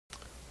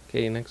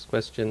Okay, next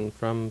question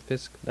from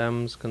Fisk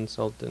Dams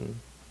Consultant.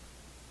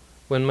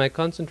 When my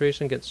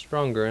concentration gets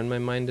stronger and my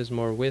mind is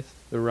more with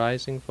the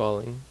rising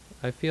falling,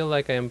 I feel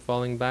like I am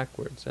falling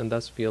backwards and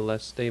thus feel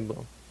less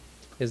stable.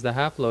 Is the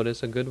half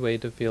lotus a good way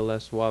to feel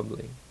less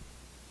wobbly?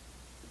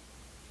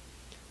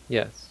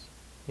 Yes.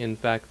 In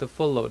fact, the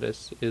full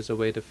lotus is a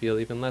way to feel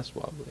even less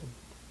wobbly.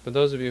 For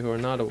those of you who are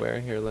not aware,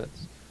 here,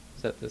 let's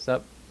set this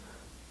up.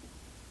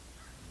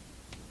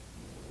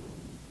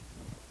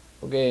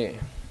 Okay,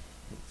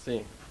 let's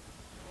see.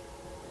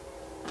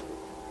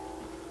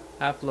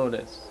 Half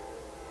lotus.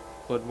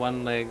 Put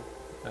one leg,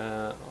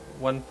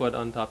 1 foot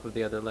on top of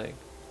the other leg.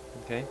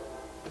 Okay?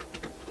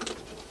 Let's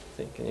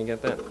see, can you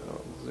get that?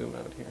 I'll zoom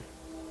out here.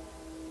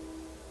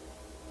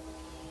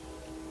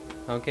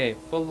 Okay,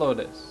 full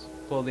lotus.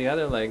 Pull the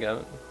other leg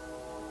out.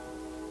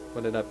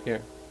 Put it up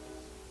here.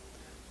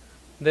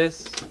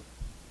 This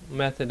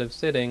method of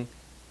sitting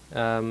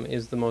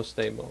is the most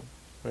stable.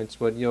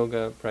 It's what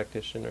yoga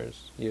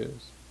practitioners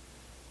use.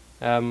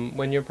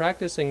 When you're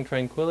practicing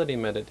tranquility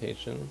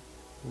meditation,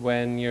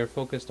 when you're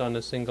focused on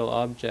a single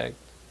object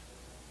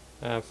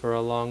for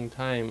a long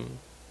time,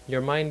 your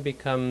mind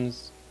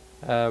becomes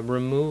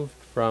removed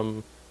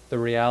from the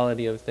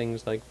reality of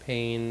things like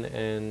pain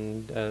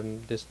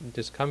and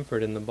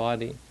discomfort in the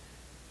body.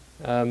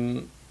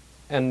 And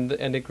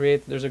it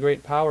creates, there's a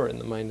great power in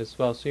the mind as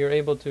well. So you're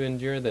able to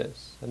endure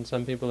this, and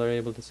some people are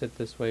able to sit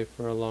this way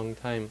for a long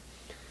time.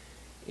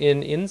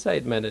 In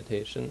insight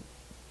meditation,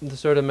 the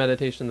sort of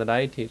meditation that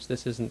I teach,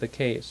 this isn't the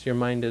case. Your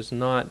mind is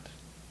not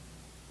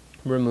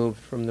removed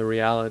from the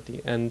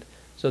reality, and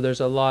so there's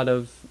a lot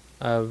of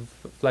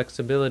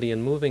flexibility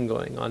and moving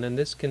going on, and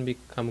this can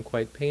become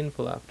quite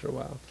painful after a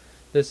while.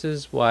 This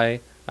is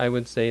why I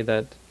would say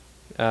that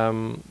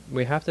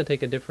we have to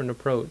take a different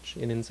approach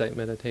in insight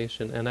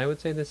meditation, and I would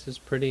say this is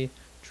pretty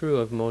true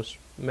of most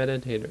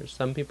meditators.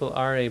 Some people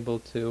are able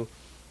to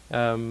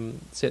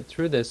sit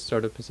through this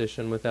sort of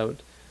position without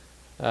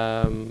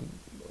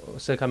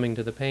succumbing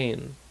to the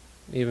pain,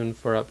 even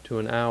for up to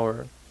an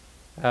hour.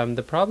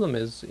 The problem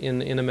is,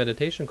 in a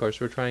meditation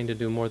course, we're trying to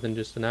do more than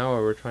just an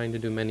hour. We're trying to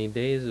do many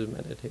days of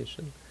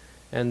meditation.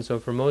 And so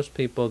for most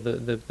people,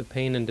 the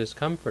pain and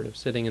discomfort of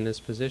sitting in this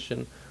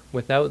position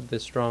without the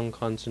strong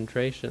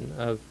concentration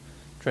of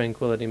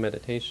tranquility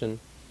meditation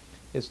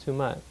is too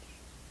much.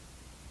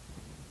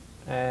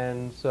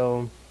 And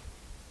so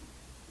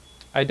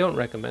I don't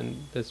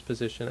recommend this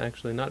position,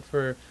 actually, not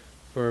for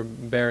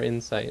bare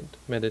insight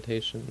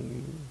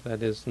meditation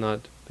that is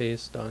not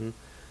based on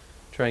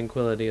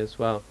tranquility as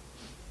well.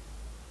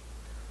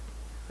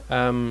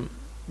 A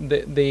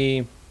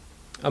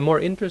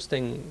more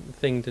interesting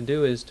thing to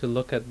do is to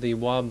look at the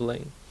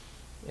wobbling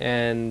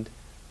and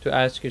to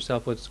ask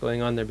yourself what's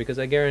going on there, because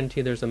I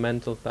guarantee there's a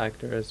mental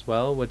factor as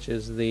well, which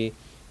is the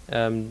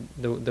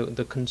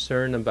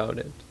concern about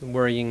it,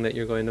 worrying that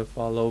you're going to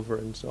fall over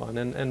and so on,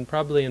 and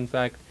probably in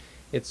fact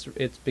it's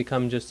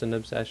become just an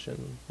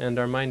obsession, and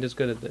our mind is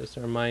good at this.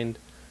 Our mind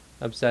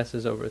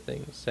obsesses over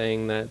things,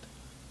 saying that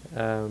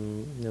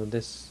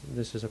this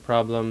is a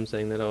problem,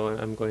 saying that, oh,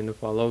 I'm going to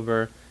fall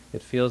over.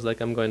 It feels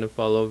like I'm going to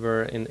fall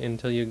over,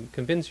 until you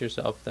convince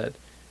yourself that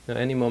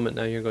any moment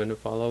now you're going to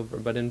fall over.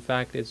 But in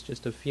fact, it's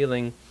just a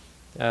feeling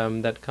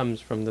that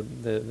comes from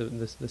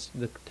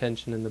the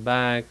tension in the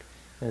back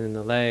and in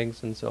the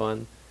legs and so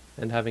on,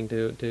 and having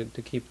to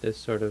keep this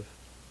sort of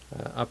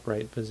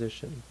upright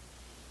position.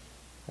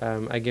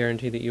 I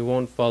guarantee that you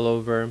won't fall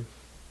over.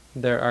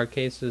 There are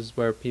cases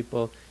where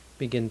people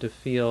begin to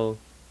feel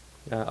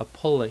a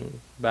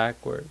pulling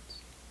backwards.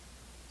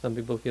 Some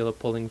people feel a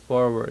pulling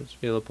forwards,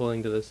 feel a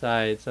pulling to the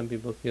side. Some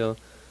people feel,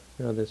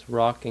 this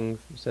rocking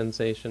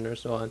sensation or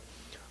so on.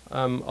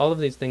 All of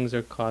these things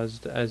are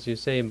caused, as you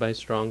say, by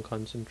strong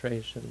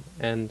concentration.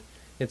 And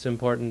it's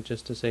important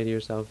just to say to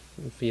yourself,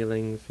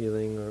 feeling,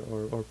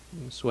 or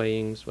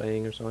swaying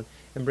or so on,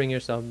 and bring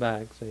yourself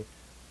back. Say,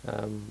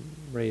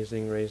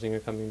 raising, or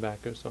coming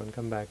back or so on.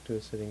 Come back to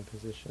a sitting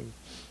position.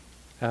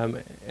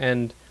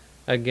 And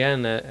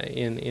again,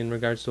 in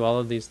regards to all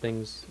of these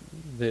things,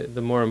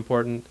 the more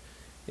important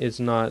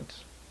is not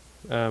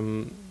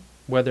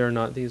whether or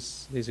not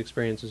these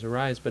experiences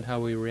arise, but how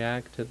we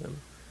react to them.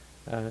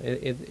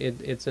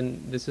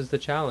 This is the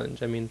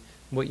challenge. I mean,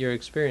 what you're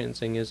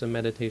experiencing is a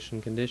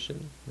meditation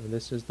condition.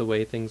 This is the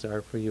way things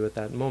are for you at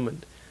that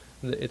moment.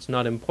 It's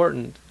not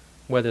important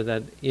whether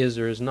that is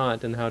or is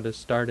not, and how to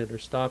start it or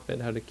stop it,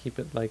 how to keep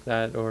it like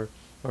that or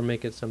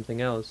make it something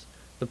else.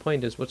 The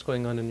point is what's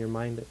going on in your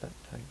mind at that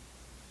time,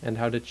 and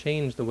how to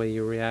change the way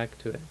you react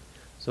to it.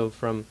 So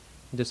from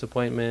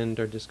disappointment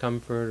or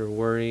discomfort or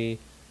worry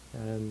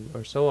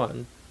or so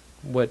on,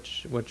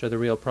 which are the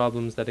real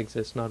problems that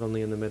exist not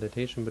only in the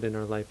meditation but in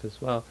our life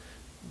as well,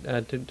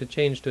 to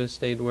change to a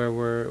state where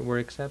we're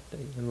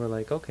accepting, and we're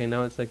like, okay,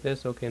 now it's like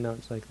this, okay, now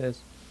it's like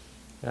this,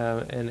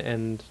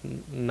 and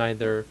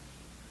neither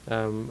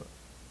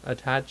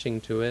attaching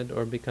to it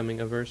or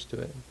becoming averse to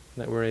it,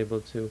 that we're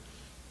able to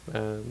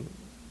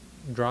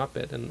drop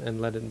it and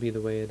let it be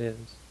the way it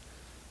is,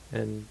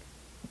 and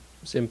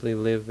simply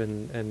live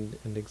and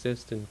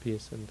exist in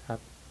peace and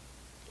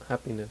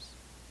happiness.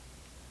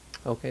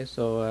 Okay,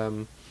 so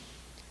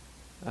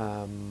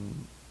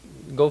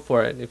go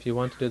for it. If you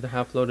want to do the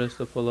half lotus,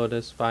 the full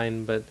lotus,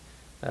 fine, but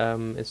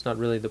it's not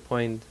really the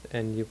point,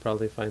 and you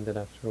probably find that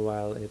after a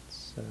while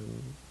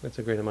it's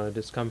a great amount of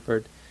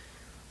discomfort,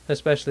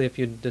 especially if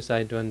you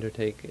decide to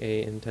undertake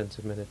a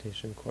intensive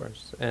meditation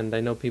course. And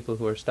I know people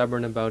who are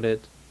stubborn about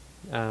it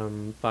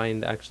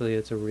find actually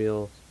it's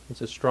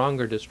a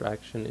stronger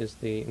distraction is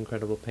the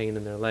incredible pain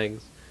in their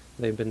legs.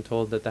 They've been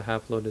told that the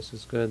half lotus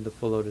is good, the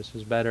full lotus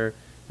is better,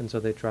 and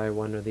so they try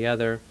one or the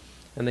other,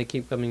 and they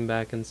keep coming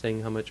back and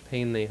saying how much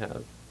pain they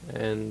have.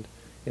 And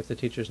if the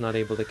teacher's not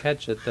able to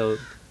catch it,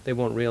 they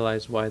won't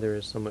realize why there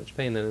is so much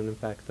pain, and in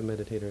fact the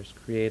meditator is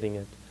creating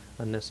it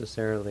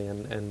unnecessarily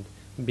and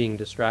being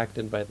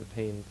distracted by the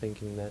pain,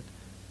 thinking that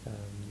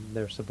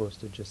they're supposed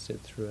to just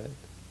sit through it.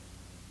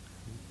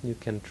 You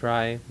can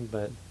try,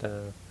 but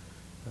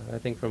I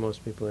think for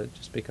most people it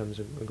just becomes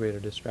a greater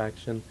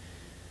distraction.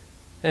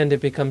 And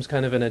it becomes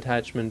kind of an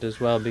attachment as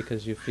well,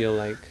 because you feel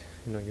like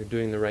you're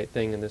doing the right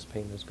thing and this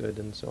pain is good,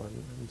 and so on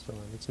and so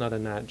on. It's not a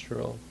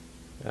natural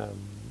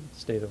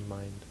state of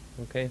mind.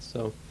 Okay,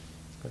 so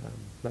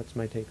that's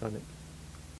my take on it.